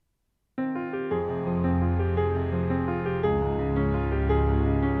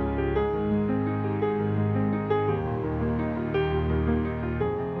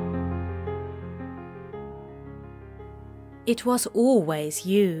It Was Always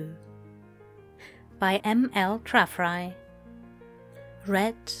You by M.L. Traffry.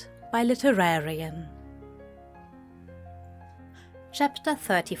 Read by Literarian. Chapter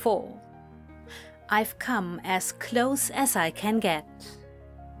 34. I've come as close as I can get.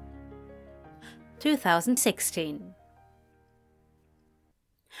 2016.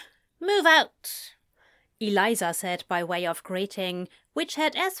 "Move out," Eliza said by way of greeting, which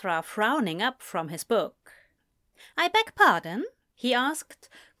had Ezra frowning up from his book. "I beg pardon?" he asked,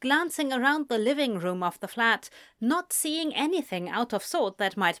 glancing around the living room of the flat, not seeing anything out of sort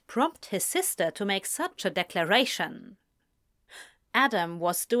that might prompt his sister to make such a declaration. Adam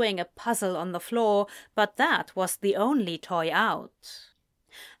was doing a puzzle on the floor, but that was the only toy out.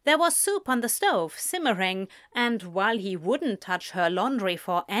 There was soup on the stove, simmering, and while he wouldn't touch her laundry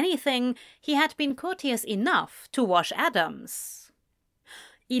for anything, he had been courteous enough to wash Adam's.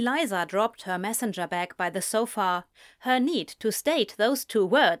 Eliza dropped her messenger bag by the sofa, her need to state those two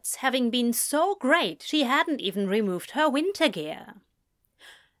words having been so great she hadn't even removed her winter gear.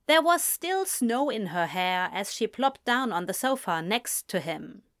 There was still snow in her hair as she plopped down on the sofa next to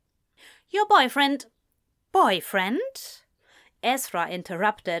him. "Your boyfriend—" "Boyfriend?" Ezra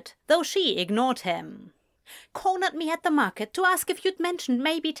interrupted, though she ignored him. "Cornered me at the market to ask if you'd mentioned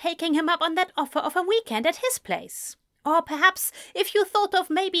maybe taking him up on that offer of a weekend at his place. Or perhaps if you thought of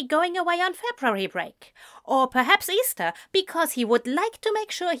maybe going away on February break. Or perhaps Easter, because he would like to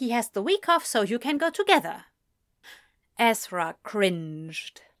make sure he has the week off so you can go together." Ezra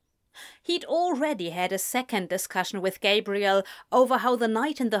cringed. He'd already had a second discussion with Gabriel over how the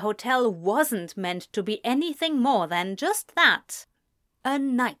night in the hotel wasn't meant to be anything more than just that, a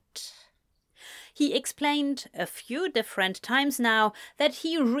night. He explained a few different times now that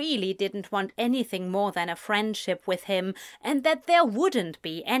he really didn't want anything more than a friendship with him and that there wouldn't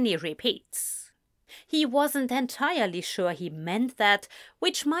be any repeats. He wasn't entirely sure he meant that,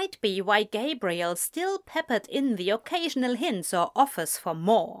 which might be why Gabriel still peppered in the occasional hints or offers for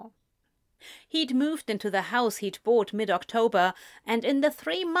more. He'd moved into the house he'd bought mid-October, and in the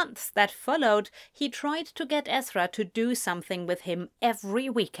 3 months that followed, he tried to get Ezra to do something with him every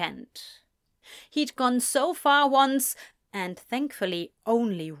weekend. He'd gone so far once, and thankfully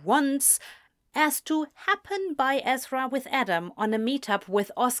only once, as to happen by Ezra with Adam on a meetup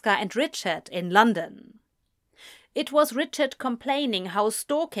with Oscar and Richard in London. It was Richard complaining how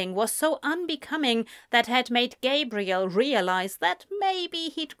stalking was so unbecoming that had made Gabriel realize that maybe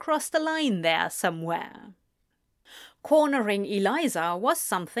he'd crossed a line there somewhere. Cornering Eliza was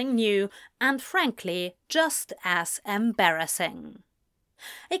something new, and frankly, just as embarrassing.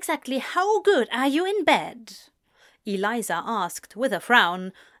 "Exactly how good are you in bed?" Eliza asked with a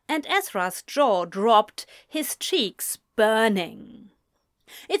frown, and Ezra's jaw dropped, his cheeks burning.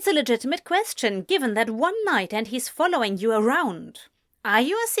 "It's a legitimate question, given that one night and he's following you around. Are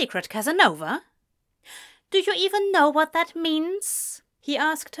you a secret Casanova?" "Do you even know what that means?" he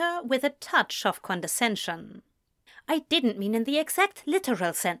asked her with a touch of condescension. "I didn't mean in the exact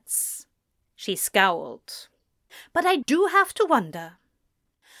literal sense." She scowled. "But I do have to wonder.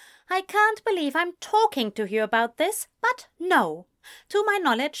 I can't believe I'm talking to you about this, but no. To my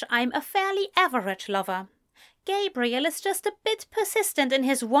knowledge, I'm a fairly average lover. Gabriel is just a bit persistent in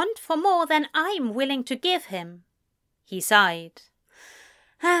his want for more than I'm willing to give him." He sighed.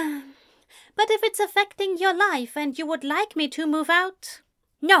 "But if it's affecting your life and you would like me to move out—"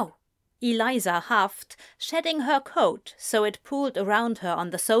 "No," Eliza huffed, shedding her coat so it pooled around her on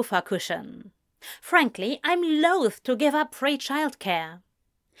the sofa cushion. "Frankly, I'm loath to give up free childcare."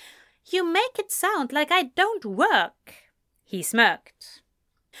 "You make it sound like I don't work." He smirked.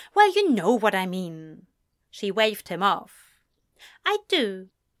 "Well, you know what I mean." She waved him off. "I do,"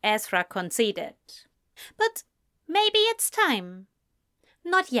 Ezra conceded. "But maybe it's time."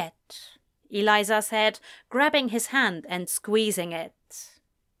 "Not yet," Eliza said, grabbing his hand and squeezing it.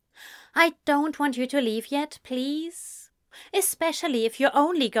 "I don't want you to leave yet, please. Especially if you're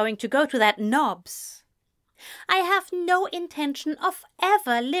only going to go to that Knobs. I have no intention of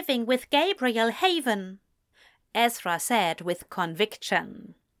ever living with Gabriel Haven," Ezra said with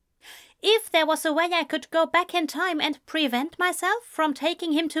conviction. "If there was a way I could go back in time and prevent myself from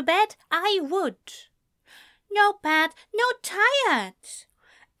taking him to bed, I would." "No bad, no tired,"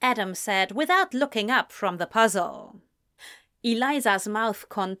 Adam said without looking up from the puzzle. Eliza's mouth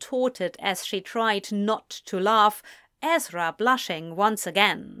contorted as she tried not to laugh, Ezra blushing once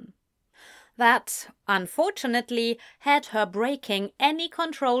again. That, unfortunately, had her breaking any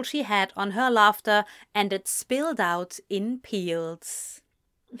control she had on her laughter, and it spilled out in peals.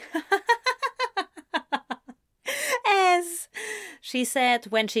 "Ez," she said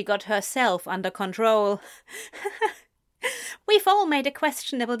when she got herself under control. We've all made a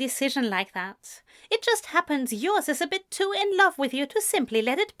questionable decision like that. It just happens yours is a bit too in love with you to simply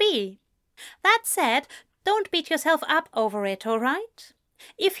let it be. That said, don't beat yourself up over it, all right?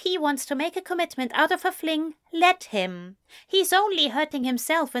 If he wants to make a commitment out of a fling, let him. He's only hurting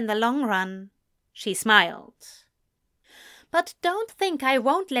himself in the long run. She smiled. But don't think I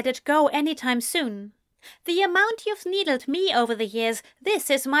won't let it go anytime soon. The amount you've needled me over the years, this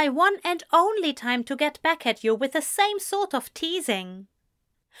is my one and only time to get back at you with the same sort of teasing.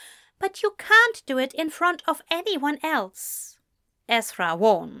 But you can't do it in front of anyone else, Ezra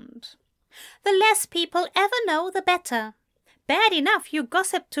warned. The less people ever know, the better. Bad enough you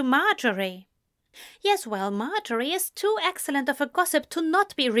gossip to Marjorie. Yes, well, Marjorie is too excellent of a gossip to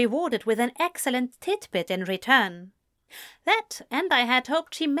not be rewarded with an excellent tidbit in return. That, and I had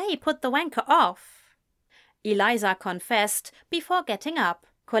hoped she may put the wanker off. Eliza confessed before getting up,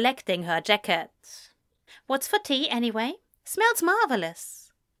 collecting her jacket. What's for tea, anyway? Smells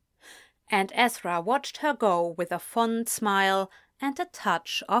marvelous. And Ezra watched her go with a fond smile and a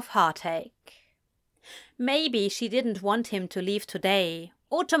touch of heartache. Maybe she didn't want him to leave today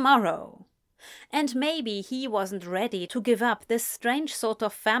or tomorrow. And maybe he wasn't ready to give up this strange sort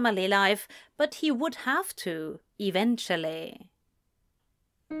of family life, but he would have to, eventually.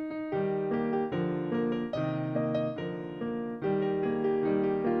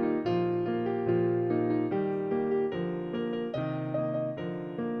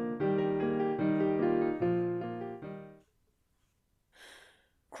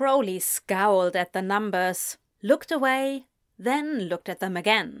 Crowley scowled at the numbers, looked away, then looked at them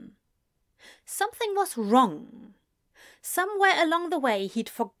again. Something was wrong. Somewhere along the way he'd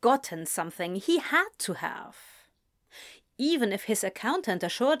forgotten something he had to have. Even if his accountant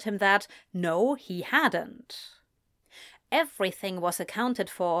assured him that, no, he hadn't. Everything was accounted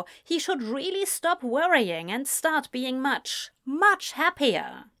for. He should really stop worrying and start being much, much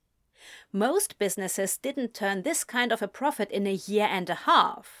happier. Most businesses didn't turn this kind of a profit in a year and a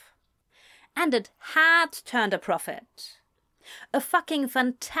half. And it had turned a profit. A fucking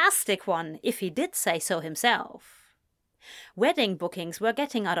fantastic one, if he did say so himself. Wedding bookings were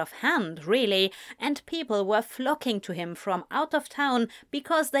getting out of hand, really, and people were flocking to him from out of town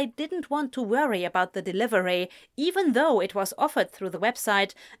because they didn't want to worry about the delivery, even though it was offered through the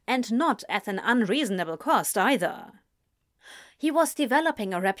website and not at an unreasonable cost either. He was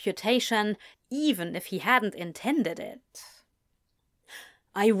developing a reputation, even if he hadn't intended it.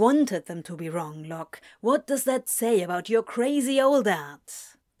 I wanted them to be wrong, Locke. What does that say about your crazy old dad?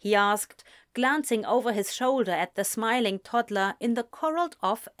 He asked, glancing over his shoulder at the smiling toddler in the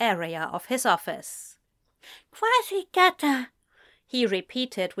corralled-off area of his office. Quasi-gata, he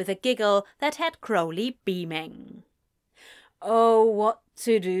repeated with a giggle that had Crowley beaming. Oh, what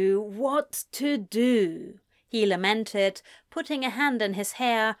to do, he lamented, putting a hand in his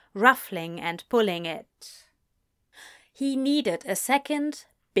hair, ruffling and pulling it. He needed a second,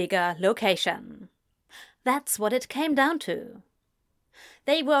 bigger location. That's what it came down to.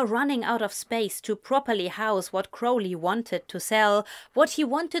 They were running out of space to properly house what Crowley wanted to sell, what he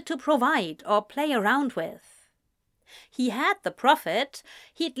wanted to provide or play around with. He had the profit.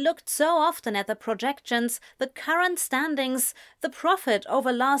 He'd looked so often at the projections, the current standings, the profit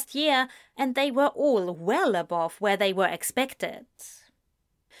over last year, and they were all well above where they were expected.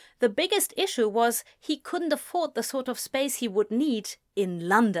 The biggest issue was he couldn't afford the sort of space he would need in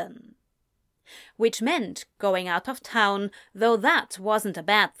London. Which meant going out of town, though that wasn't a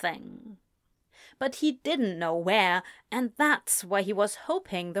bad thing. But he didn't know where, and that's why he was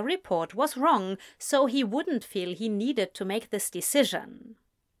hoping the report was wrong, so he wouldn't feel he needed to make this decision.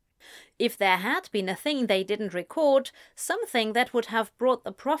 If there had been a thing they didn't record, something that would have brought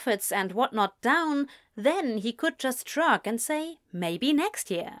the profits and whatnot down, then he could just shrug and say, maybe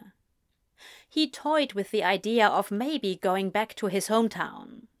next year. He toyed with the idea of maybe going back to his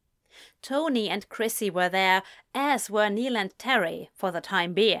hometown. Tony and Chrissy were there, as were Neil and Terry, for the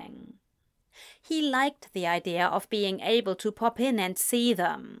time being. He liked the idea of being able to pop in and see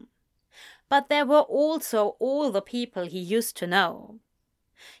them. But there were also all the people he used to know.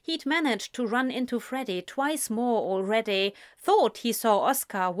 He'd managed to run into Freddie twice more already, thought he saw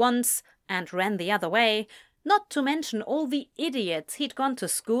Oscar once and ran the other way, not to mention all the idiots he'd gone to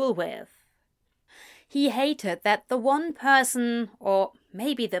school with. He hated that the one person, or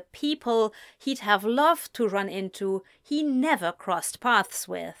maybe the people, he'd have loved to run into, he never crossed paths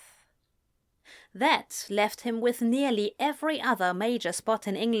with. That left him with nearly every other major spot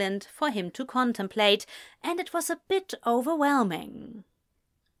in England for him to contemplate, and it was a bit overwhelming.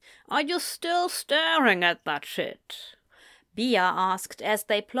 Are you still staring at that shit? Bea asked as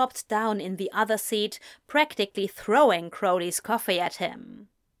they plopped down in the other seat, practically throwing Crowley's coffee at him.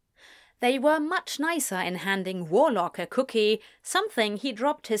 They were much nicer in handing Warlock a cookie, something he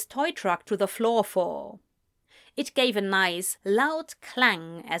dropped his toy truck to the floor for. It gave a nice, loud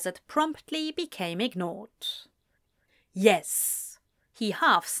clang as it promptly became ignored. "Yes," he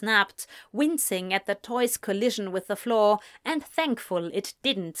half-snapped, wincing at the toy's collision with the floor and thankful it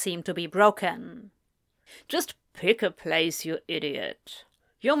didn't seem to be broken. "Just pick a place, you idiot.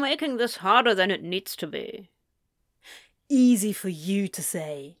 You're making this harder than it needs to be." "Easy for you to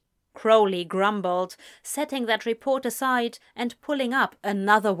say," Crowley grumbled, setting that report aside and pulling up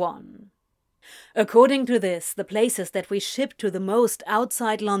another one. "According to this, the places that we ship to the most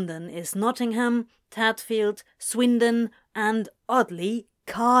outside London is Nottingham, Tadfield, Swindon, and, oddly,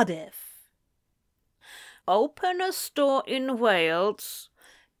 Cardiff." "Open a store in Wales."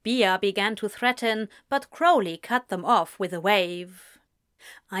 Bea began to threaten, but Crowley cut them off with a wave.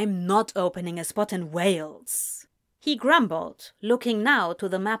 "I'm not opening a spot in Wales," he grumbled, looking now to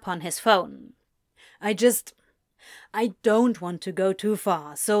the map on his phone. I don't want to go too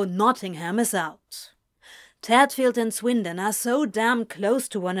far, so Nottingham is out. Tadfield and Swindon are so damn close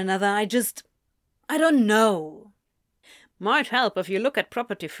to one another, I don't know." "Might help if you look at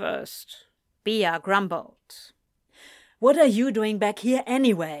property first," Bea grumbled. "What are you doing back here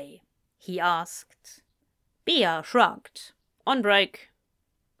anyway?" he asked. Bea shrugged. "On break."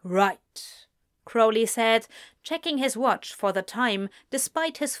 "Right," Crowley said, checking his watch for the time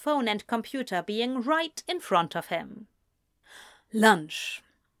despite his phone and computer being right in front of him. "Lunch.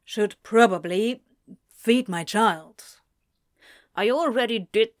 Should probably feed my child." "I already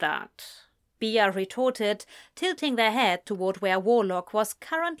did that," Bea retorted, tilting their head toward where Warlock was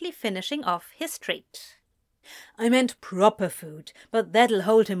currently finishing off his treat. "I meant proper food, but that'll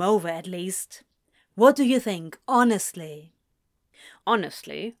hold him over at least. What do you think, honestly?"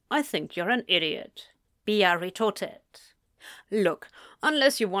 "Honestly, I think you're an idiot," Bea retorted. "Look,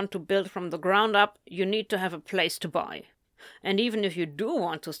 unless you want to build from the ground up, you need to have a place to buy. And even if you do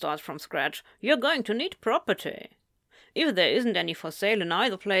want to start from scratch, you're going to need property. If there isn't any for sale in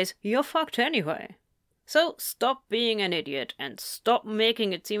either place, you're fucked anyway. So stop being an idiot and stop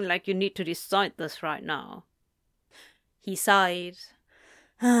making it seem like you need to decide this right now." He sighed.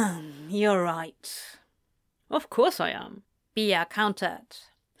 "You're right." "Of course I am," Bea countered.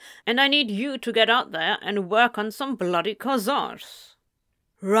 "And I need you to get out there and work on some bloody corsage."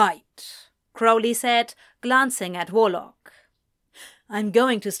 "Right," Crowley said, glancing at Warlock. "I'm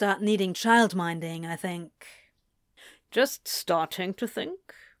going to start needing childminding, I think." "Just starting to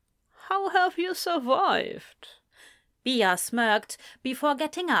think? How have you survived?" Bea smirked before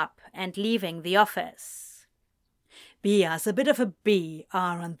getting up and leaving the office. "Bea's a bit of a bee,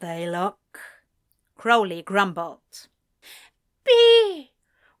 aren't they, Locke?" Crowley grumbled. "Bee!"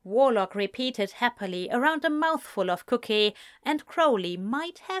 Warlock repeated happily around a mouthful of cookie, and Crowley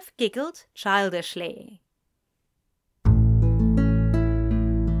might have giggled childishly.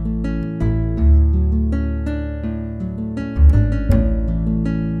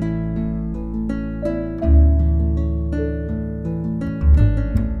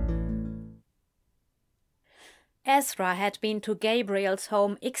 Ezra had been to Gabriel's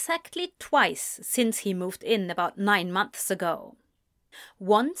home exactly twice since he moved in about 9 months ago.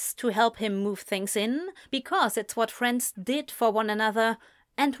 Once to help him move things in, because it's what friends did for one another,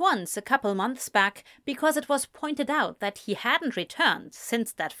 and once a couple months back because it was pointed out that he hadn't returned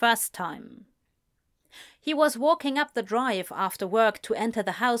since that first time. He was walking up the drive after work to enter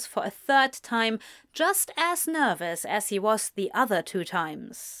the house for a third time, just as nervous as he was the other 2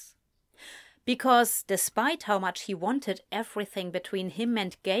 times. Because despite how much he wanted everything between him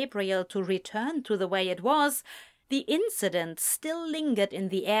and Gabriel to return to the way it was, the incident still lingered in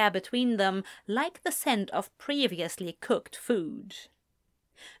the air between them like the scent of previously cooked food.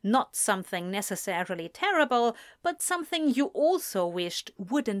 Not something necessarily terrible, but something you also wished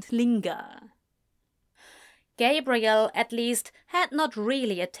wouldn't linger. Gabriel, at least, had not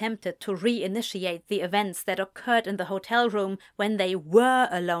really attempted to reinitiate the events that occurred in the hotel room when they were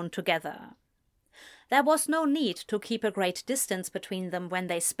alone together. There was no need to keep a great distance between them when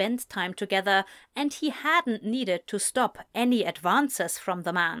they spent time together, and he hadn't needed to stop any advances from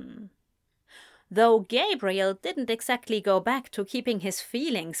the man. Though Gabriel didn't exactly go back to keeping his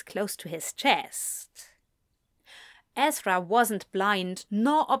feelings close to his chest. Ezra wasn't blind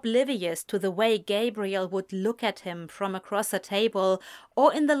nor oblivious to the way Gabriel would look at him from across a table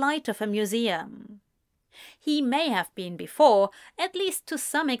or in the light of a museum. He may have been before, at least to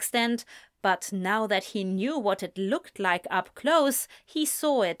some extent, but now that he knew what it looked like up close, he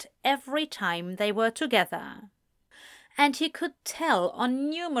saw it every time they were together. And he could tell on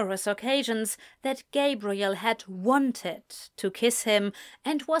numerous occasions that Gabriel had wanted to kiss him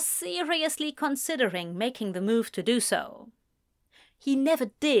and was seriously considering making the move to do so. He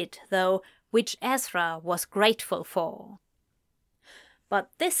never did, though, which Ezra was grateful for. But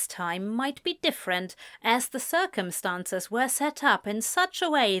this time might be different, as the circumstances were set up in such a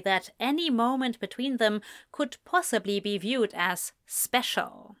way that any moment between them could possibly be viewed as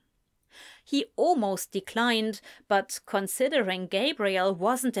special. He almost declined, but considering Gabriel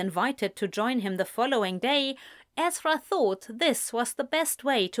wasn't invited to join him the following day, Ezra thought this was the best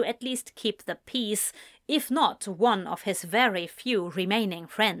way to at least keep the peace, if not one of his very few remaining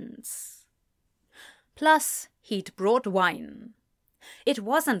friends. Plus, he'd brought wine. It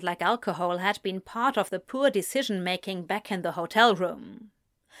wasn't like alcohol had been part of the poor decision-making back in the hotel room.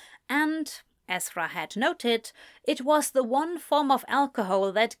 And, Ezra had noted, it was the one form of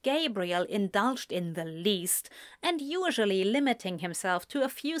alcohol that Gabriel indulged in the least, and usually limiting himself to a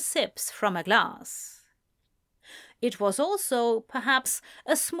few sips from a glass. It was also, perhaps,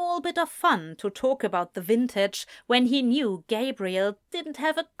 a small bit of fun to talk about the vintage when he knew Gabriel didn't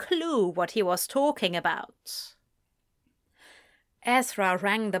have a clue what he was talking about. Ezra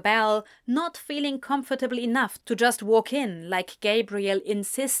rang the bell, not feeling comfortable enough to just walk in like Gabriel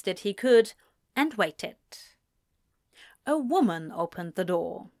insisted he could, and waited. A woman opened the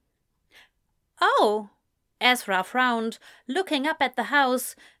door. "Oh!" Ezra frowned, looking up at the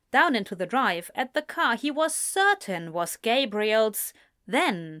house, down into the drive, at the car he was certain was Gabriel's,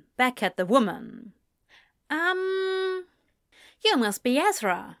 then back at the woman. You must be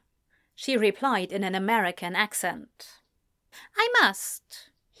Ezra," she replied in an American accent. "I must,"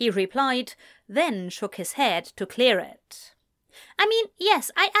 he replied, then shook his head to clear it. "I mean,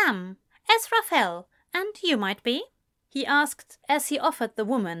 yes, I am. Ezra Fell, and you might be?" he asked as he offered the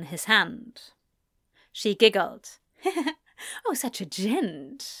woman his hand. She giggled. "Oh, such a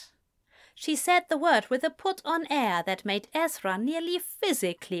gent." She said the word with a put-on air that made Ezra nearly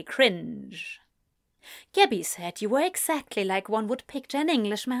physically cringe. "Gabby said you were exactly like one would picture an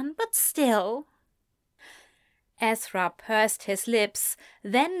Englishman, but still." Ezra pursed his lips,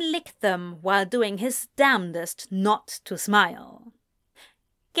 then licked them while doing his damnedest not to smile.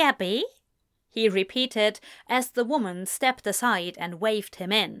 "Gabby?" he repeated as the woman stepped aside and waved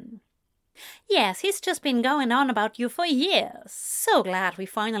him in. "Yes, he's just been going on about you for years. So glad we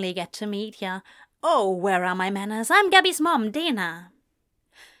finally get to meet ya. Oh, where are my manners? I'm Gabby's mom, Dina."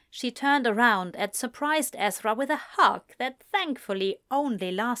 She turned around and surprised Ezra with a hug that thankfully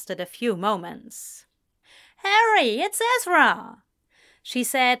only lasted a few moments. "Harry, it's Ezra!" she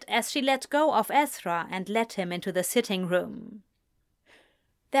said as she let go of Ezra and led him into the sitting room.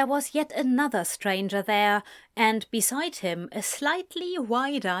 There was yet another stranger there, and beside him a slightly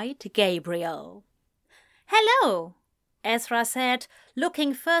wide-eyed Gabriel. "Hello," Ezra said,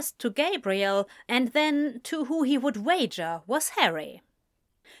 looking first to Gabriel and then to who he would wager was Harry.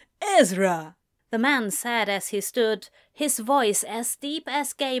 "Ezra," the man said as he stood, his voice as deep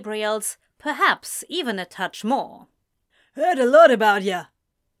as Gabriel's, perhaps even a touch more. "Heard a lot about ya."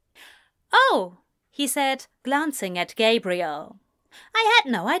 "Oh," he said, glancing at Gabriel. "I had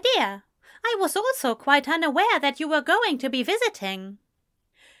no idea. I was also quite unaware that you were going to be visiting."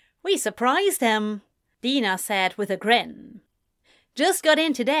 "We surprised him," Dina said with a grin. "Just got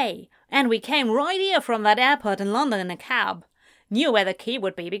in today, and we came right here from that airport in London in a cab. Knew where the key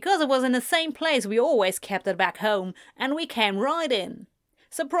would be because it was in the same place we always kept it back home, and we came right in.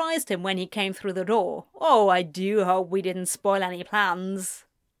 Surprised him when he came through the door. Oh, I do hope we didn't spoil any plans."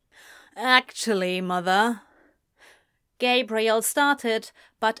 "Actually, Mother," Gabriel started,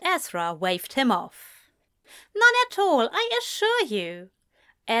 but Ezra waved him off. "None at all, I assure you,"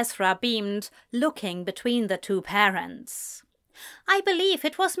 Ezra beamed, looking between the two parents. "I believe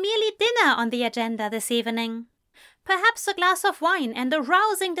it was merely dinner on the agenda this evening. Perhaps a glass of wine and a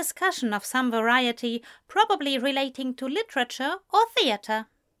rousing discussion of some variety, probably relating to literature or theatre."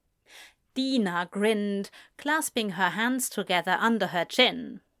 Dina grinned, clasping her hands together under her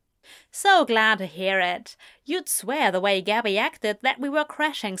chin. "So glad to hear it. You'd swear the way Gabby acted that we were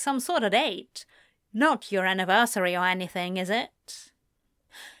crashing some sort of date. Not your anniversary or anything, is it?"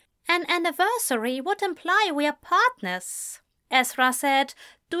 "An anniversary would imply we are partners," Ezra said,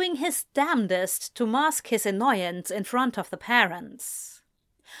 doing his damnedest to mask his annoyance in front of the parents.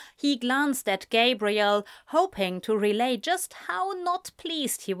 He glanced at Gabriel, hoping to relay just how not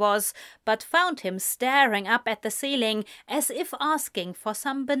pleased he was, but found him staring up at the ceiling as if asking for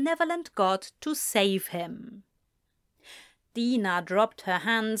some benevolent god to save him. Dina dropped her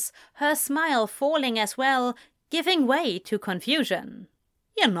hands, her smile falling as well, giving way to confusion.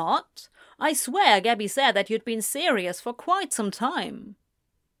 "You're not? I swear Gabby said that you'd been serious for quite some time.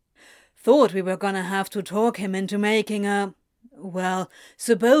 Thought we were gonna have to talk him into making a... Well,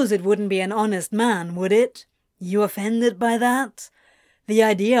 suppose it wouldn't be an honest man, would it? You offended by that? The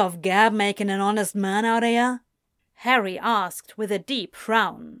idea of Gab making an honest man out of ya? Harry asked with a deep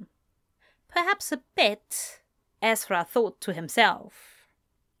frown. Perhaps a bit, Ezra thought to himself.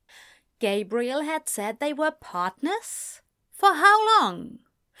 Gabriel had said they were partners? For how long?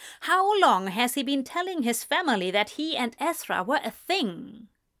 How long has he been telling his family that he and Ezra were a thing?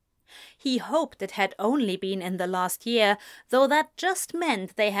 He hoped it had only been in the last year, though that just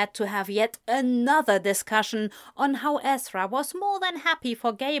meant they had to have yet another discussion on how Ezra was more than happy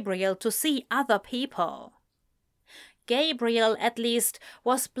for Gabriel to see other people. Gabriel, at least,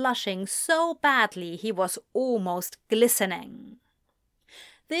 was blushing so badly he was almost glistening.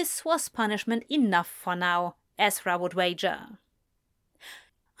 This was punishment enough for now, Ezra would wager.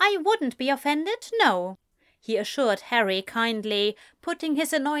 I wouldn't be offended, no, he assured Harry kindly, putting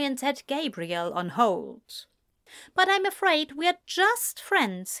his annoyance at Gabriel on hold. But I'm afraid we're just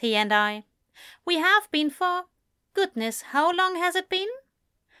friends, he and I. We have been for... Goodness, how long has it been?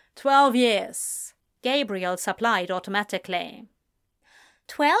 12 years, Gabriel supplied automatically.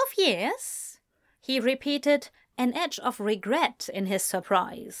 12 years? He repeated, an edge of regret in his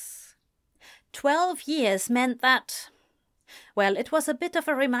surprise. 12 years meant that... Well, it was a bit of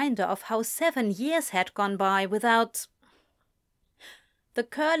a reminder of how 7 years had gone by without... The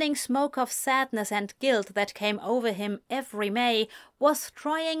curling smoke of sadness and guilt that came over him every May was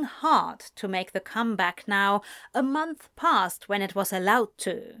trying hard to make the comeback now, a month past when it was allowed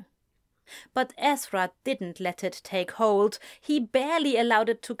to. But Ezra didn't let it take hold. He barely allowed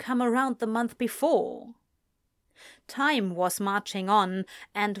it to come around the month before. Time was marching on,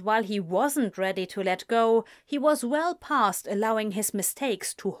 and while he wasn't ready to let go, he was well past allowing his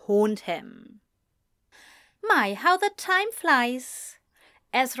mistakes to haunt him. My, how the time flies,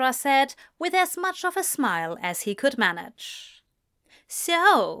 Ezra said with as much of a smile as he could manage.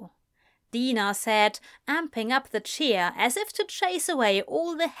 So, Dina said, amping up the cheer as if to chase away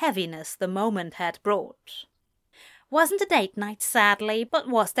all the heaviness the moment had brought. Wasn't a date night, sadly, but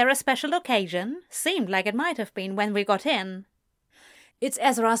was there a special occasion? Seemed like it might have been when we got in. It's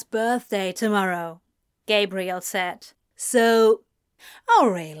Ezra's birthday tomorrow, Gabriel said. So... Oh,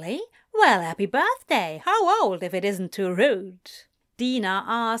 really? Well, happy birthday. How old, if it isn't too rude? Dina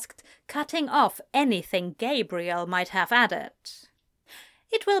asked, cutting off anything Gabriel might have added.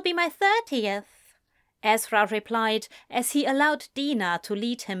 It will be my 30th, Ezra replied as he allowed Dina to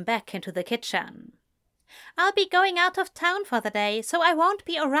lead him back into the kitchen. I'll be going out of town for the day, so I won't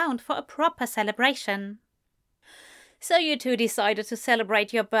be around for a proper celebration. So you two decided to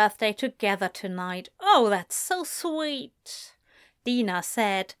celebrate your birthday together tonight. Oh, that's so sweet, Dina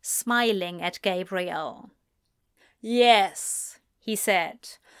said, smiling at Gabriel. Yes, he said.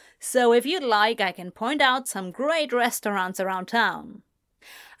 So if you'd like, I can point out some great restaurants around town.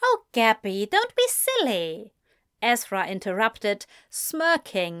 Oh, Gabby, don't be silly, Ezra interrupted,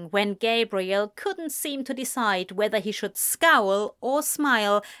 smirking when Gabriel couldn't seem to decide whether he should scowl or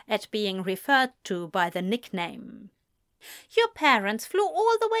smile at being referred to by the nickname. Your parents flew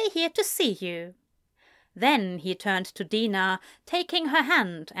all the way here to see you. Then he turned to Dina, taking her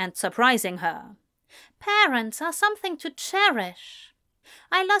hand and surprising her. Parents are something to cherish.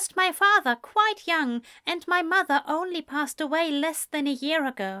 I lost my father quite young, and my mother only passed away less than a year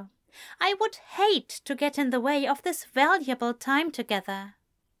ago. I would hate to get in the way of this valuable time together.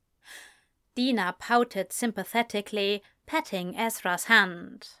 Dina pouted sympathetically, patting Ezra's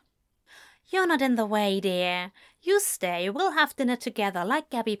hand. You're not in the way, dear. You stay, we'll have dinner together like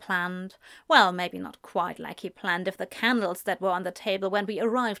Gabby planned. Well, maybe not quite like he planned if the candles that were on the table when we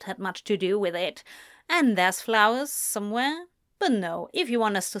arrived had much to do with it. And there's flowers somewhere. But no, if you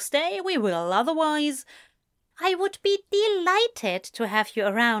want us to stay, we will, otherwise... I would be delighted to have you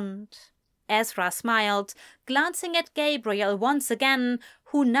around. Ezra smiled, glancing at Gabriel once again,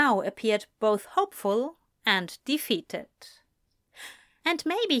 who now appeared both hopeful and defeated. And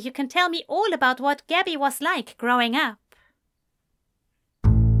maybe you can tell me all about what Gabby was like growing up.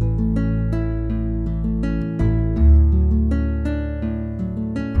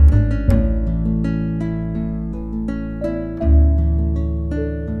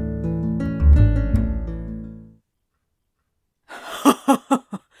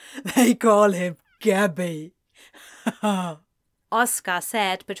 They call him Gabby. Oscar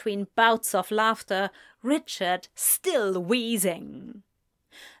said between bouts of laughter, Richard still wheezing.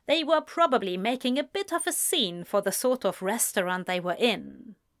 They were probably making a bit of a scene for the sort of restaurant they were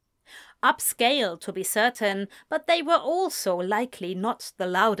in. Upscale, to be certain, but they were also likely not the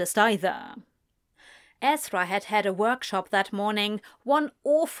loudest either. Ezra had had a workshop that morning, one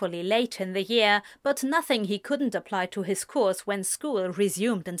awfully late in the year, but nothing he couldn't apply to his course when school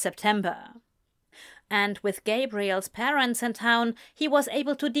resumed in September. And with Gabriel's parents in town, he was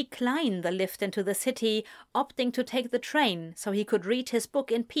able to decline the lift into the city, opting to take the train so he could read his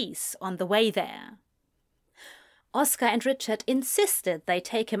book in peace on the way there. Oscar and Richard insisted they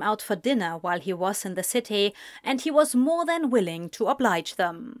take him out for dinner while he was in the city, and he was more than willing to oblige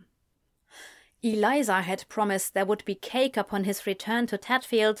them. Eliza had promised there would be cake upon his return to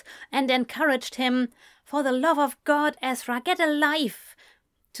Tadfield and encouraged him, "For the love of God, Ezra, get a life!"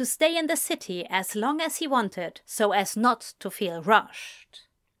 to stay in the city as long as he wanted, so as not to feel rushed.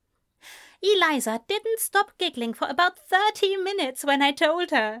 Eliza didn't stop giggling for about 30 minutes when I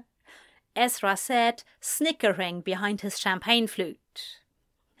told her, Ezra said, snickering behind his champagne flute.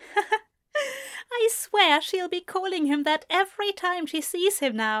 I swear she'll be calling him that every time she sees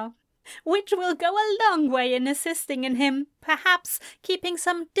him now, which will go a long way in assisting in him, perhaps keeping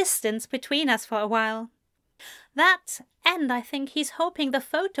some distance between us for a while. That, and I think he's hoping the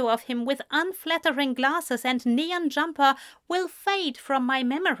photo of him with unflattering glasses and neon jumper will fade from my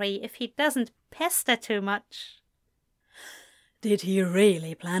memory if he doesn't pester too much. Did he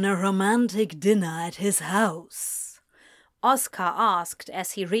really plan a romantic dinner at his house? Oscar asked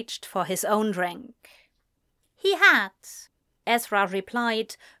as he reached for his own drink. He had, Ezra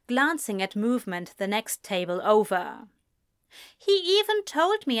replied, glancing at movement the next table over. He even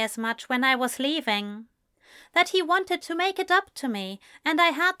told me as much when I was leaving, that he wanted to make it up to me, and I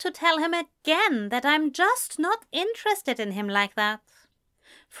had to tell him again that I'm just not interested in him like that.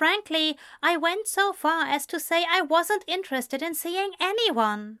 Frankly, I went so far as to say I wasn't interested in seeing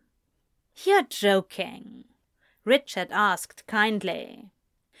anyone. You're joking, Richard asked kindly.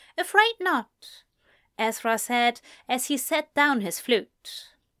 Afraid not, Ezra said as he set down his flute.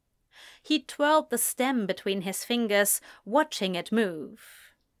 He twirled the stem between his fingers, watching it move.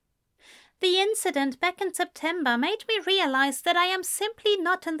 The incident back in September made me realize that I am simply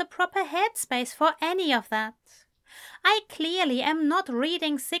not in the proper headspace for any of that. I clearly am not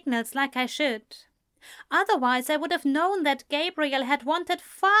reading signals like I should. Otherwise I would have known that Gabriel had wanted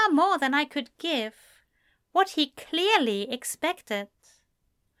far more than I could give, what he clearly expected.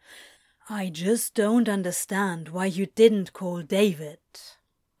 I just don't understand why you didn't call David,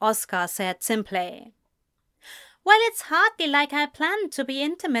 Oscar said simply. Well, it's hardly like I planned to be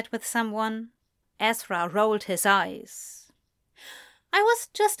intimate with someone. Ezra rolled his eyes. I was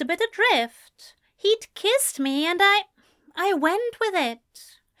just a bit adrift. He'd kissed me and I went with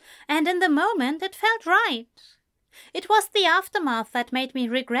it. And in the moment it felt right. It was the aftermath that made me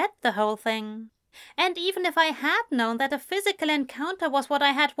regret the whole thing. And even if I had known that a physical encounter was what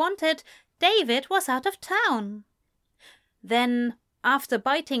I had wanted, David was out of town. Then, after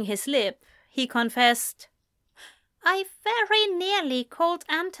biting his lip, he confessed, I very nearly called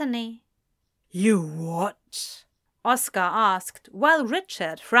Anthony. You what? Oscar asked, while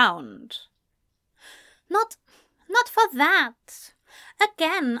Richard frowned. Not for that.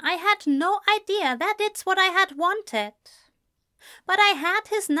 Again, I had no idea that it's what I had wanted. But I had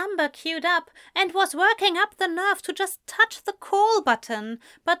his number queued up and was working up the nerve to just touch the call button.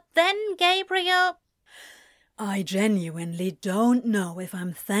 But then Gabriel... I genuinely don't know if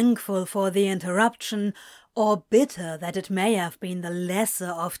I'm thankful for the interruption or bitter that it may have been the lesser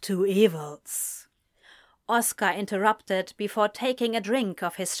of two evils. Oscar interrupted before taking a drink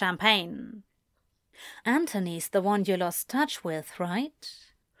of his champagne. Anthony's the one you lost touch with, right?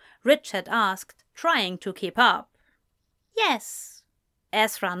 Richard asked, trying to keep up. Yes,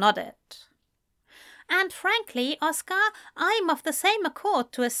 Ezra nodded. And frankly, Oscar, I'm of the same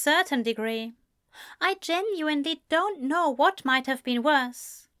accord to a certain degree. I genuinely don't know what might have been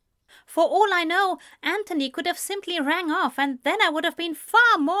worse. For all I know, Anthony could have simply rang off and then I would have been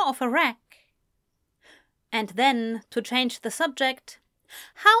far more of a wreck. And then, to change the subject,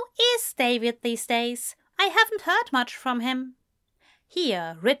 how is David these days? I haven't heard much from him.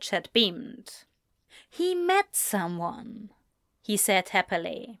 Here Richard beamed. He met someone, he said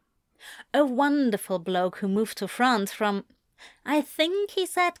happily. A wonderful bloke who moved to France from, I think he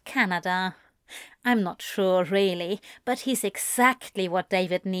said Canada. I'm not sure really, but he's exactly what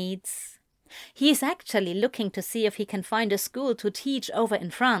David needs. He's actually looking to see if he can find a school to teach over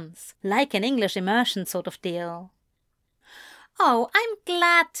in France, like an English immersion sort of deal. Oh, I'm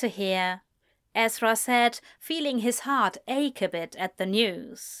glad to hear, Ezra said, feeling his heart ache a bit at the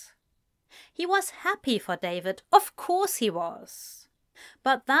news. He was happy for David, of course he was.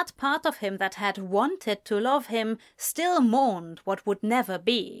 But that part of him that had wanted to love him still mourned what would never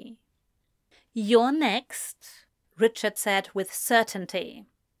be. "You're next," Richard said with certainty.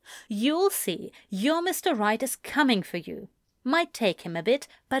 "You'll see, your Mr. Right is coming for you. Might take him a bit,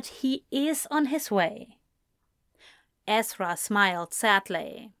 but he is on his way." Ezra smiled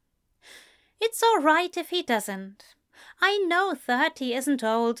sadly. "It's all right if he doesn't. I know 30 isn't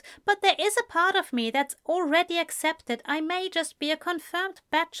old, but there is a part of me that's already accepted I may just be a confirmed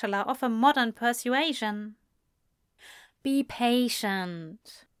bachelor of a modern persuasion." "Be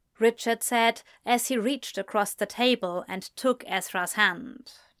patient," Richard said as he reached across the table and took Ezra's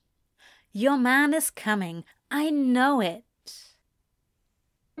hand. "Your man is coming, I know it."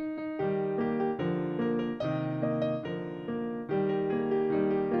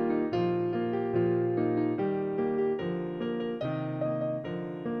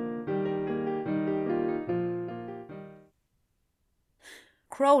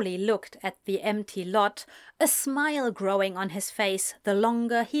 Crowley looked at the empty lot, a smile growing on his face the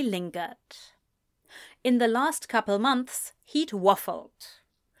longer he lingered. In the last couple months, he'd waffled.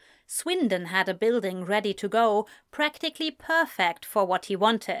 Swindon had a building ready to go, practically perfect for what he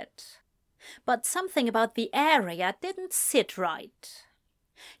wanted. But something about the area didn't sit right.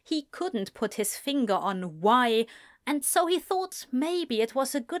 He couldn't put his finger on why, and so he thought maybe it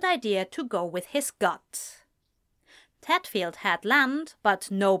was a good idea to go with his gut. Tedfield had land, but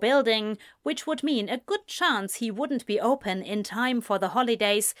no building, which would mean a good chance he wouldn't be open in time for the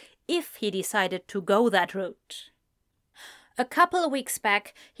holidays if he decided to go that route. A couple of weeks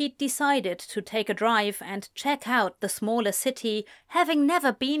back, he'd decided to take a drive and check out the smaller city, having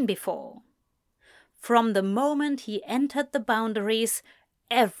never been before. From the moment he entered the boundaries,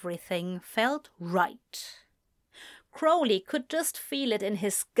 everything felt right. Crowley could just feel it in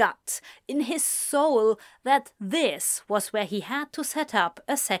his gut, in his soul, that this was where he had to set up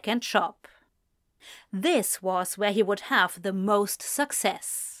a second shop. This was where he would have the most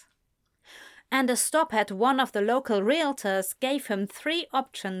success. And a stop at one of the local realtors gave him 3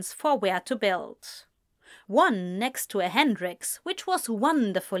 options for where to build. One next to a Hendrix, which was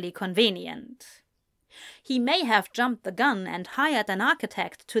wonderfully convenient. He may have jumped the gun and hired an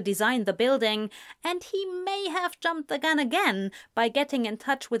architect to design the building, and he may have jumped the gun again by getting in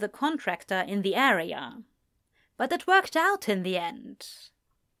touch with a contractor in the area. But it worked out in the end.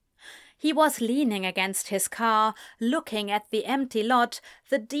 He was leaning against his car, looking at the empty lot,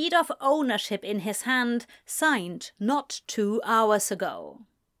 the deed of ownership in his hand, signed not 2 hours ago.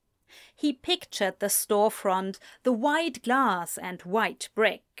 He pictured the storefront, the white glass and white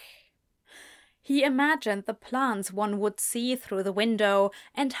brick. He imagined the plants one would see through the window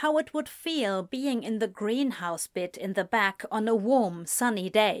and how it would feel being in the greenhouse bit in the back on a warm, sunny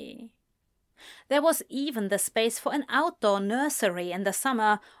day. There was even the space for an outdoor nursery in the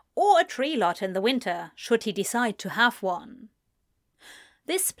summer or a tree lot in the winter, should he decide to have one.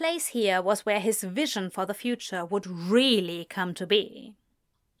 This place here was where his vision for the future would really come to be.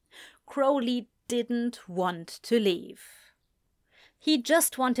 Crowley didn't want to leave. He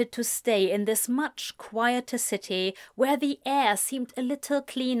just wanted to stay in this much quieter city where the air seemed a little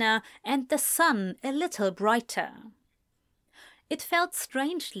cleaner and the sun a little brighter. It felt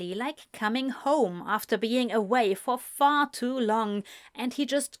strangely like coming home after being away for far too long, and he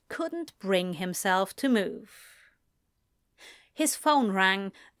just couldn't bring himself to move. His phone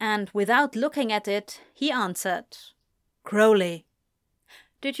rang, and without looking at it, he answered. "Crowley."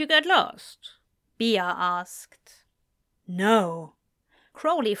 "Did you get lost?" Bea asked. "No."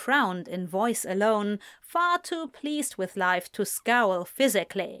 Crowley frowned in voice alone, far too pleased with life to scowl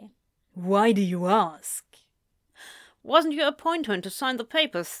physically. "Why do you ask?" "Wasn't your appointment to sign the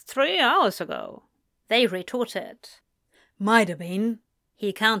papers 3 hours ago?" they retorted. "Might have been,"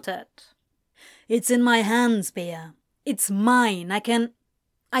 he countered. "It's in my hands, Bea. It's mine. I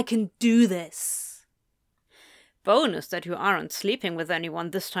can do this." "Bonus that you aren't sleeping with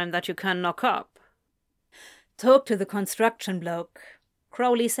anyone this time that you can knock up." "Talk to the construction bloke,"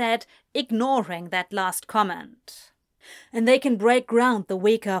 Crowley said, ignoring that last comment. "And they can break ground the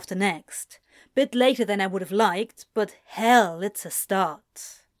week after next. Bit later than I would have liked, but hell, it's a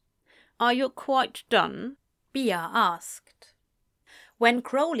start." "Are you quite done?" Bea asked. When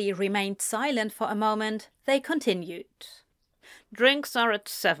Crowley remained silent for a moment, they continued. "Drinks are at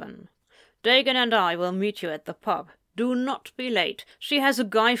 7. Dagan and I will meet you at the pub. Do not be late. She has a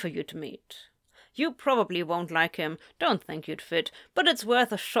guy for you to meet. You probably won't like him, don't think you'd fit, but it's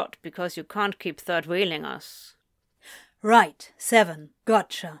worth a shot because you can't keep third-wheeling us." "Right, 7.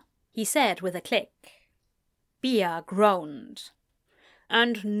 Gotcha," he said with a click. Bea groaned.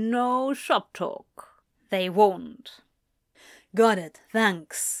 "And no shop talk," they warned. "Got it,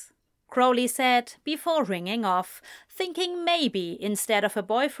 thanks." Crowley said before ringing off, thinking maybe instead of a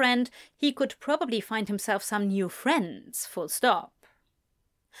boyfriend he could probably find himself some new friends, full stop.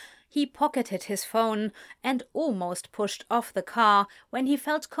 He pocketed his phone and almost pushed off the car when he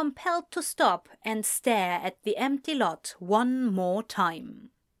felt compelled to stop and stare at the empty lot one more time.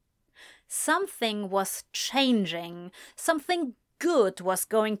 Something was changing, something good was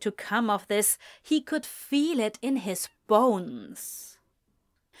going to come of this, he could feel it in his bones.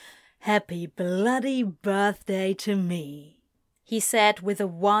 "Happy bloody birthday to me," he said with a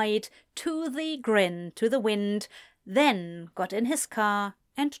wide, toothy grin to the wind, then got in his car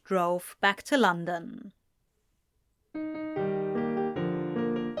and drove back to London.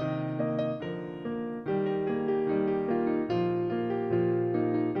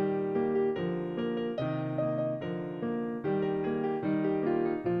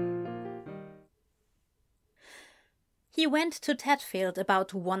 He went to Tedfield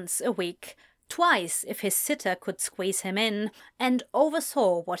about once a week, twice if his sitter could squeeze him in, and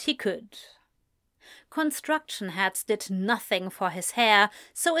oversaw what he could. Construction hats did nothing for his hair,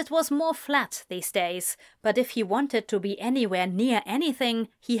 so it was more flat these days, but if he wanted to be anywhere near anything,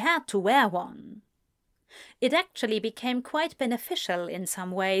 he had to wear one. It actually became quite beneficial in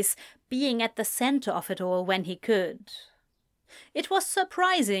some ways, being at the center of it all when he could. It was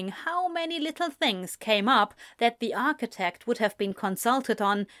surprising how many little things came up that the architect would have been consulted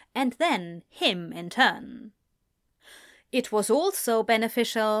on, and then him in turn. It was also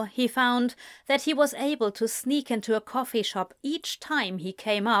beneficial, he found, that he was able to sneak into a coffee shop each time he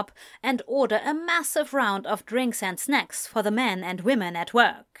came up and order a massive round of drinks and snacks for the men and women at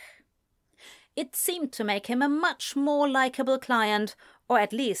work. It seemed to make him a much more likable client, or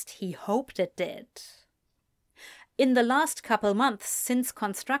at least he hoped it did. In the last couple months since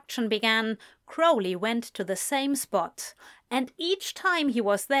construction began, Crowley went to the same spot, and each time he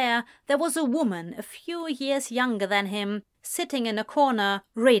was there was a woman a few years younger than him, sitting in a corner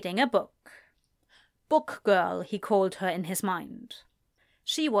reading a book. Book Girl, he called her in his mind.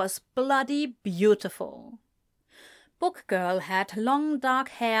 She was bloody beautiful. Book Girl had long dark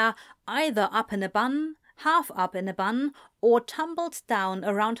hair, either up in a bun, half up in a bun, or tumbled down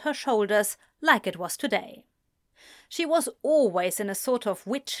around her shoulders like it was today. She was always in a sort of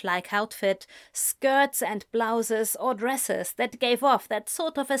witch-like outfit, skirts and blouses or dresses that gave off that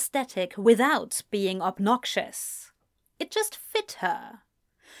sort of aesthetic without being obnoxious. It just fit her.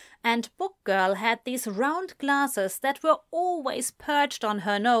 And Book Girl had these round glasses that were always perched on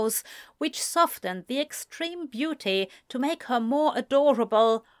her nose, which softened the extreme beauty to make her more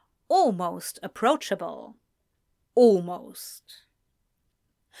adorable, almost approachable. Almost.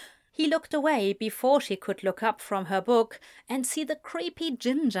 He looked away before she could look up from her book and see the creepy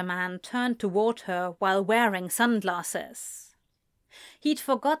ginger man turn toward her while wearing sunglasses. He'd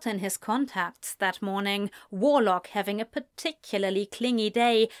forgotten his contacts that morning, Warlock having a particularly clingy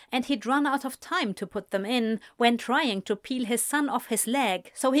day, and he'd run out of time to put them in when trying to peel his son off his leg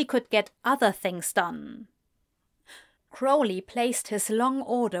so he could get other things done. Crowley placed his long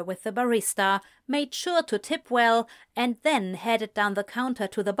order with the barista, made sure to tip well, and then headed down the counter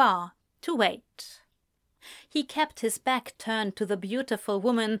to the bar to wait. He kept his back turned to the beautiful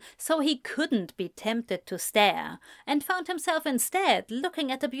woman so he couldn't be tempted to stare, and found himself instead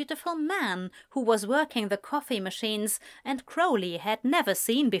looking at a beautiful man who was working the coffee machines and Crowley had never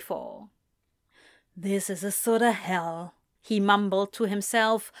seen before. "This is a sort of hell," he mumbled to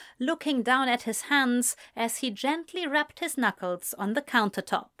himself, looking down at his hands as he gently rapped his knuckles on the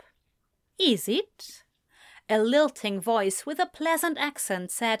countertop. "Is it?" A lilting voice with a pleasant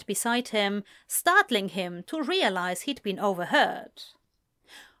accent said beside him, startling him to realize he'd been overheard.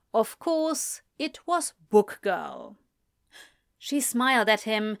 Of course, it was Book Girl. She smiled at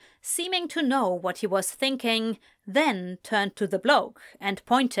him, seeming to know what he was thinking, then turned to the bloke and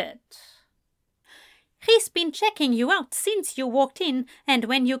pointed. "He's been checking you out since you walked in, and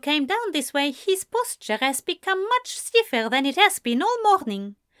when you came down this way, his posture has become much stiffer than it has been all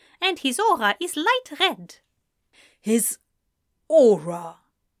morning, and his aura is light red." "His aura,"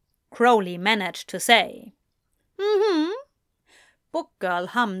 Crowley managed to say. "Mm-hmm," Book Girl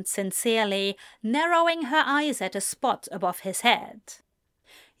hummed sincerely, narrowing her eyes at a spot above his head.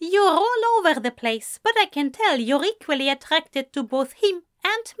 "You're all over the place, but I can tell you're equally attracted to both him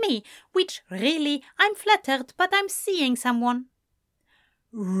and me, which really, I'm flattered, but I'm seeing someone."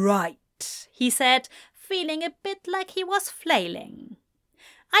 "Right," he said, feeling a bit like he was flailing.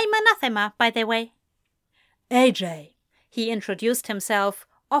 "I'm Anathema, by the way." "AJ," he introduced himself,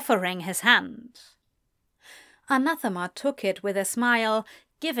 offering his hand. Anathema took it with a smile,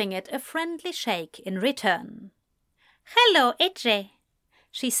 giving it a friendly shake in return. "Hello, AJ."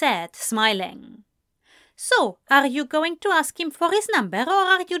 she said, smiling. So, are you going to ask him for his number, or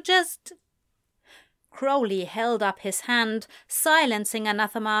are you just… Crowley held up his hand, silencing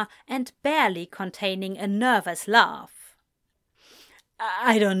Anathema and barely containing a nervous laugh.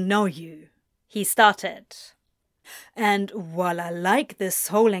 I don't know you, he started. And while I like this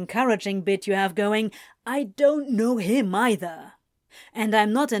whole encouraging bit you have going, I don't know him either. And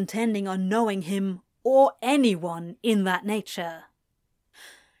I'm not intending on knowing him or anyone in that nature.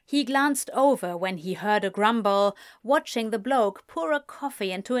 He glanced over when he heard a grumble, watching the bloke pour a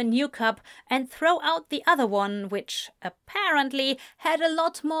coffee into a new cup and throw out the other one, which apparently had a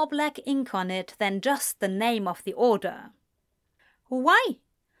lot more black ink on it than just the name of the order. Why?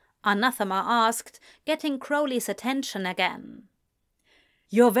 Anathema asked, getting Crowley's attention again.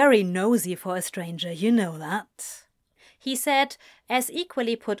 You're very nosy for a stranger, you know that, he said, as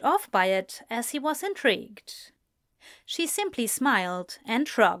equally put off by it as he was intrigued. She simply smiled and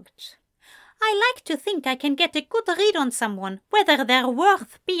shrugged. I like to think I can get a good read on someone, whether they're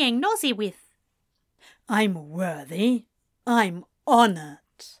worth being nosy with. I'm worthy. I'm honored,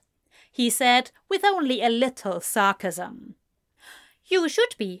 he said with only a little sarcasm. You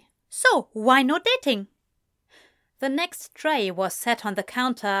should be. So why no dating? The next tray was set on the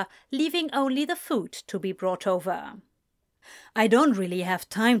counter, leaving only the food to be brought over. I don't really have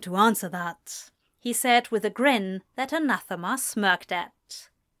time to answer that, he said with a grin that Anathema smirked at.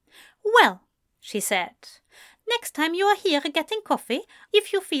 Well, she said, next time you are here getting coffee,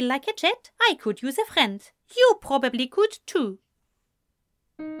 if you feel like a chat, I could use a friend. You probably could too.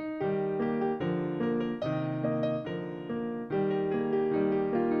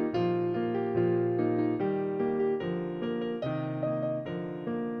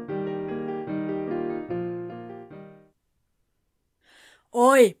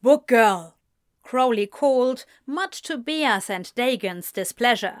 Oi, book girl, Crowley called, much to Bea's and Dagon's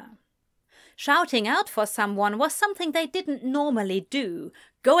displeasure. Shouting out for someone was something they didn't normally do,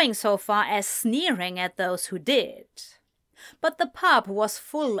 going so far as sneering at those who did. But the pub was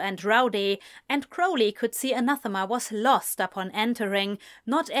full and rowdy, and Crowley could see Anathema was lost upon entering,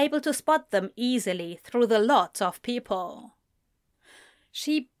 not able to spot them easily through the lot of people.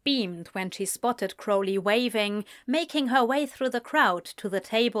 She beamed when she spotted Crowley waving, making her way through the crowd to the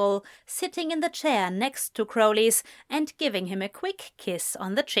table, sitting in the chair next to Crowley's and giving him a quick kiss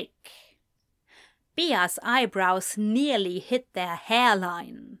on the cheek. Bea's eyebrows nearly hit their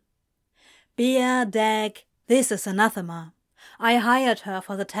hairline. Bea, Dag, this is Anathema. I hired her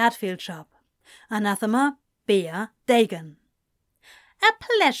for the Tadfield job. Anathema, Bea, Dagon. A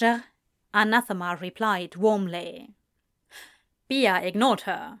pleasure, Anathema replied warmly. Bea ignored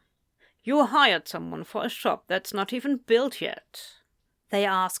her. You hired someone for a shop that's not even built yet, they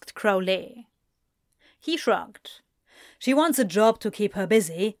asked Crowley. He shrugged. She wants a job to keep her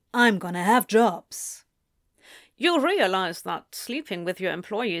busy. I'm gonna have jobs. You realize that sleeping with your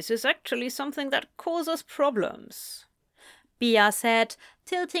employees is actually something that causes problems, Bea said,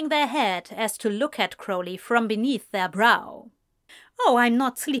 tilting their head as to look at Crowley from beneath their brow. Oh, I'm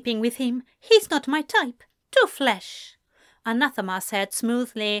not sleeping with him. He's not my type. Too flesh, Anathema said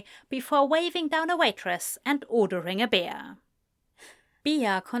smoothly before waving down a waitress and ordering a beer.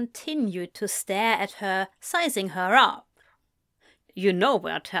 Bea continued to stare at her, sizing her up. You know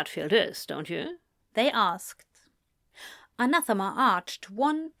where Tadfield is, don't you? They asked. Anathema arched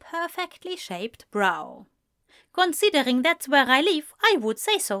one perfectly shaped brow. Considering that's where I live, I would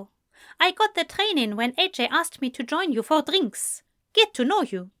say so. I got the train in when AJ asked me to join you for drinks. Get to know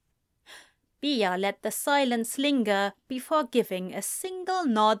you. Bea let the silence linger before giving a single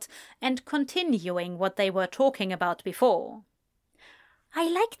nod and continuing what they were talking about before. I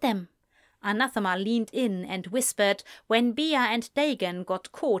like them. Anathema leaned in and whispered when Bea and Dagon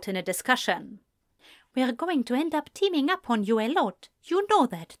got caught in a discussion. We're going to end up teaming up on you a lot. You know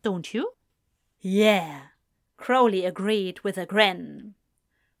that, don't you? Yeah, Crowley agreed with a grin.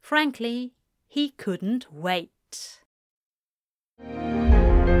 Frankly, he couldn't wait.